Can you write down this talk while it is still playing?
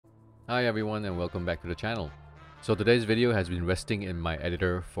Hi everyone and welcome back to the channel. So today's video has been resting in my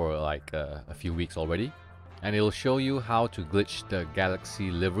editor for a few weeks already, and it'll show you how to glitch the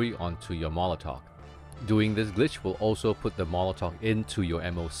Galaxy Livery onto your Molotok. Doing this glitch will also put the Molotok into your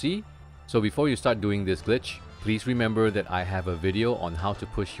MOC. So before you start doing this glitch, please remember that I have a video on how to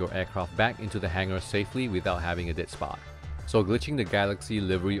push your aircraft back into the hangar safely without having a dead spot. So glitching the Galaxy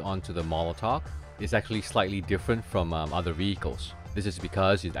Livery onto the Molotok is actually slightly different from other vehicles. This is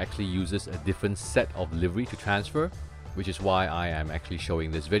because it actually uses a different set of livery to transfer, which is why I am actually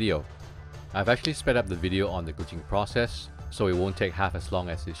showing this video. I've actually sped up the video on the glitching process, so it won't take half as long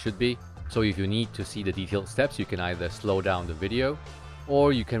as it should be. So if you need to see the detailed steps, you can either slow down the video,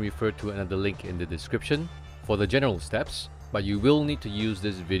 or you can refer to another link in the description for the general steps. But you will need to use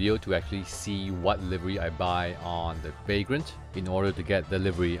this video to actually see what livery I buy on the Vagrant in order to get the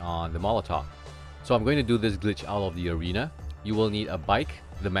livery on the Molotok. So I'm going to do this glitch out of the arena. You will need a bike,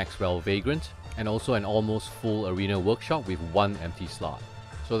 the Maxwell Vagrant, and also an almost full arena workshop with one empty slot.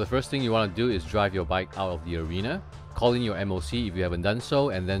 So the first thing you want to do is drive your bike out of the arena, call in your MOC if you haven't done so,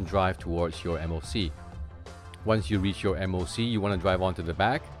 and then drive towards your MOC. Once you reach your MOC, you want to drive onto the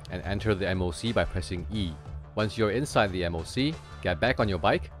back and enter the MOC by pressing E. Once you're inside the MOC, get back on your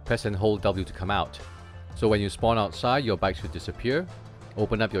bike, press and hold W to come out. So when you spawn outside, your bike should disappear.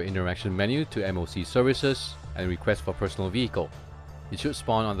 Open up your interaction menu to MOC services and request for personal vehicle. It should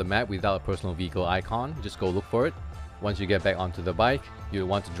spawn on the map without a personal vehicle icon, just go look for it. Once you get back onto the bike, you'll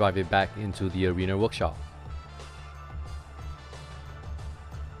want to drive it back into the arena workshop.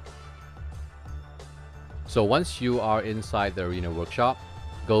 So once you are inside the arena workshop,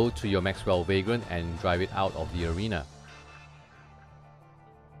 go to your Maxwell Vagrant and drive it out of the arena.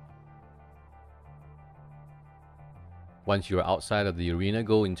 Once you are outside of the arena,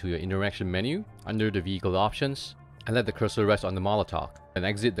 go into your interaction menu under the vehicle options and let the cursor rest on the Molotok. Then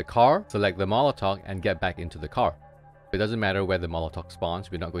exit the car, select the Molotok and get back into the car. It doesn't matter where the Molotok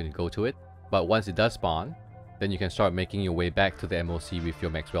spawns, we're not going to go to it. But once it does spawn, then you can start making your way back to the MOC with your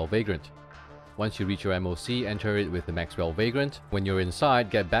Maxwell Vagrant. Once you reach your MOC, enter it with the Maxwell Vagrant. When you're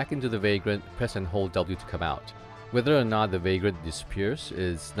inside, get back into the Vagrant, press and hold W to come out. Whether or not the Vagrant disappears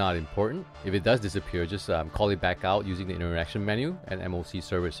is not important. If it does disappear, just call it back out using the interaction menu and MOC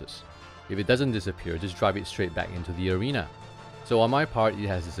services. If it doesn't disappear, just drive it straight back into the arena. So on my part, it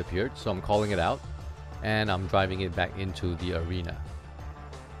has disappeared, so I'm calling it out and I'm driving it back into the arena.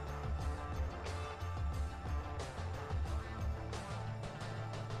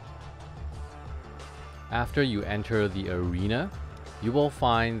 After you enter the arena, you will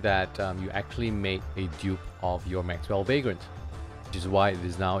find that you actually made a dupe of your Maxwell Vagrant, which is why it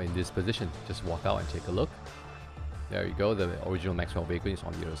is now in this position. Just walk out and take a look. There you go, the original Maxwell Vagrant is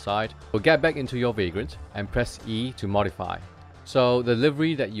on the other side. So get back into your Vagrant and press E to modify. So the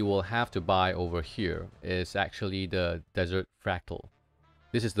livery that you will have to buy over here is actually the Desert Fractal.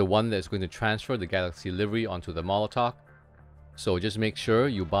 This is the one that's going to transfer the Galaxy Livery onto the Molotok. So just make sure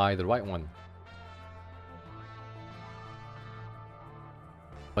you buy the right one.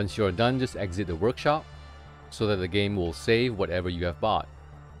 Once you're done, just exit the workshop so that the game will save whatever you have bought.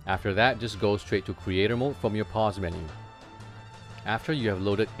 After that, just go straight to creator mode from your pause menu. After you have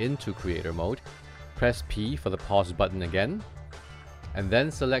loaded into creator mode, press P for the pause button again, and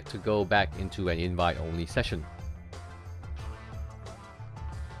then select to go back into an invite only session.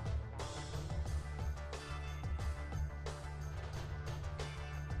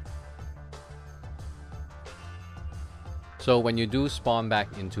 So when you do spawn back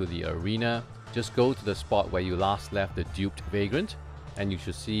into the arena, just go to the spot where you last left the duped Vagrant and you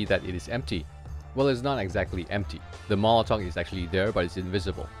should see that it is empty. Well, it's not exactly empty. The Molotok is actually there, but it's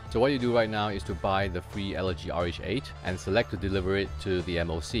invisible. So what you do right now is to buy the free LG RH8 and select to deliver it to the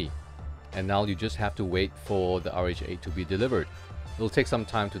MOC. And now you just have to wait for the RH8 to be delivered. It'll take some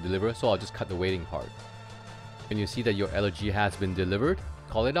time to deliver, so I'll just cut the waiting part. When you see that your LG has been delivered,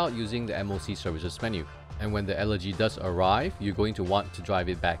 call it out using the MOC services menu. And when the LG does arrive, you're going to want to drive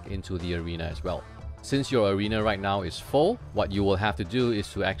it back into the arena as well. Since your arena right now is full, what you will have to do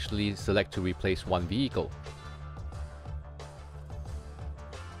is to actually select to replace one vehicle.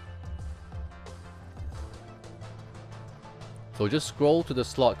 So just scroll to the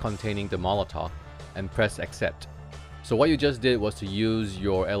slot containing the Molotok and press accept. So what you just did was to use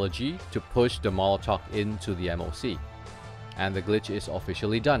your LG to push the Molotok into the MOC. And the glitch is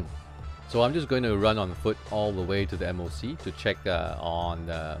officially done. So I'm just going to run on foot all the way to the MOC to check on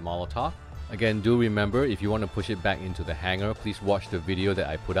the Molotok. Again, do remember, if you want to push it back into the hangar, please watch the video that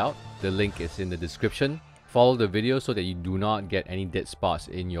I put out. The link is in the description. Follow the video so that you do not get any dead spots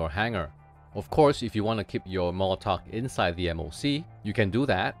in your hangar. Of course, if you want to keep your Molotok inside the MOC, you can do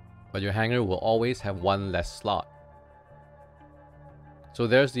that. but your hangar will always have one less slot. So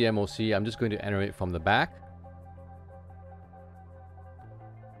there's the MOC. I'm just going to enter it from the back.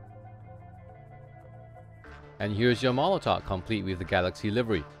 And here's your Molotok, complete with the Galaxy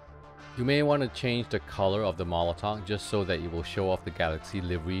livery. You may want to change the color of the Molotok just so that it will show off the Galaxy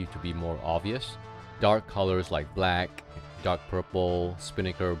livery to be more obvious. Dark colors like black, dark purple,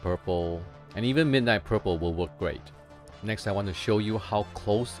 spinnaker purple, and even midnight purple will work great. Next, I want to show you how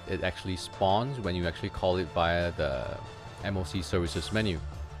close it actually spawns when you actually call it via the MOC services menu.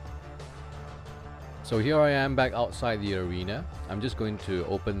 So here I am back outside the arena. I'm just going to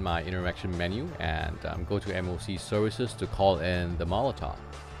open my interaction menu and go to MOC services to call in the Molotok.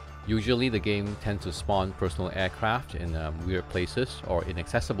 Usually the game tends to spawn personal aircraft in weird places or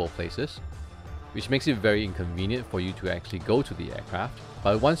inaccessible places, which makes it very inconvenient for you to actually go to the aircraft.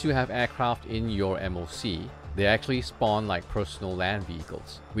 But once you have aircraft in your MOC, they actually spawn like personal land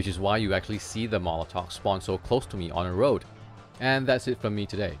vehicles, which is why you actually see the Molotok spawn so close to me on a road. And that's it from me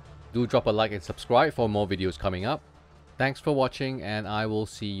today. Do drop a like and subscribe for more videos coming up. Thanks for watching, and I will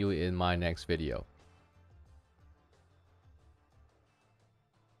see you in my next video.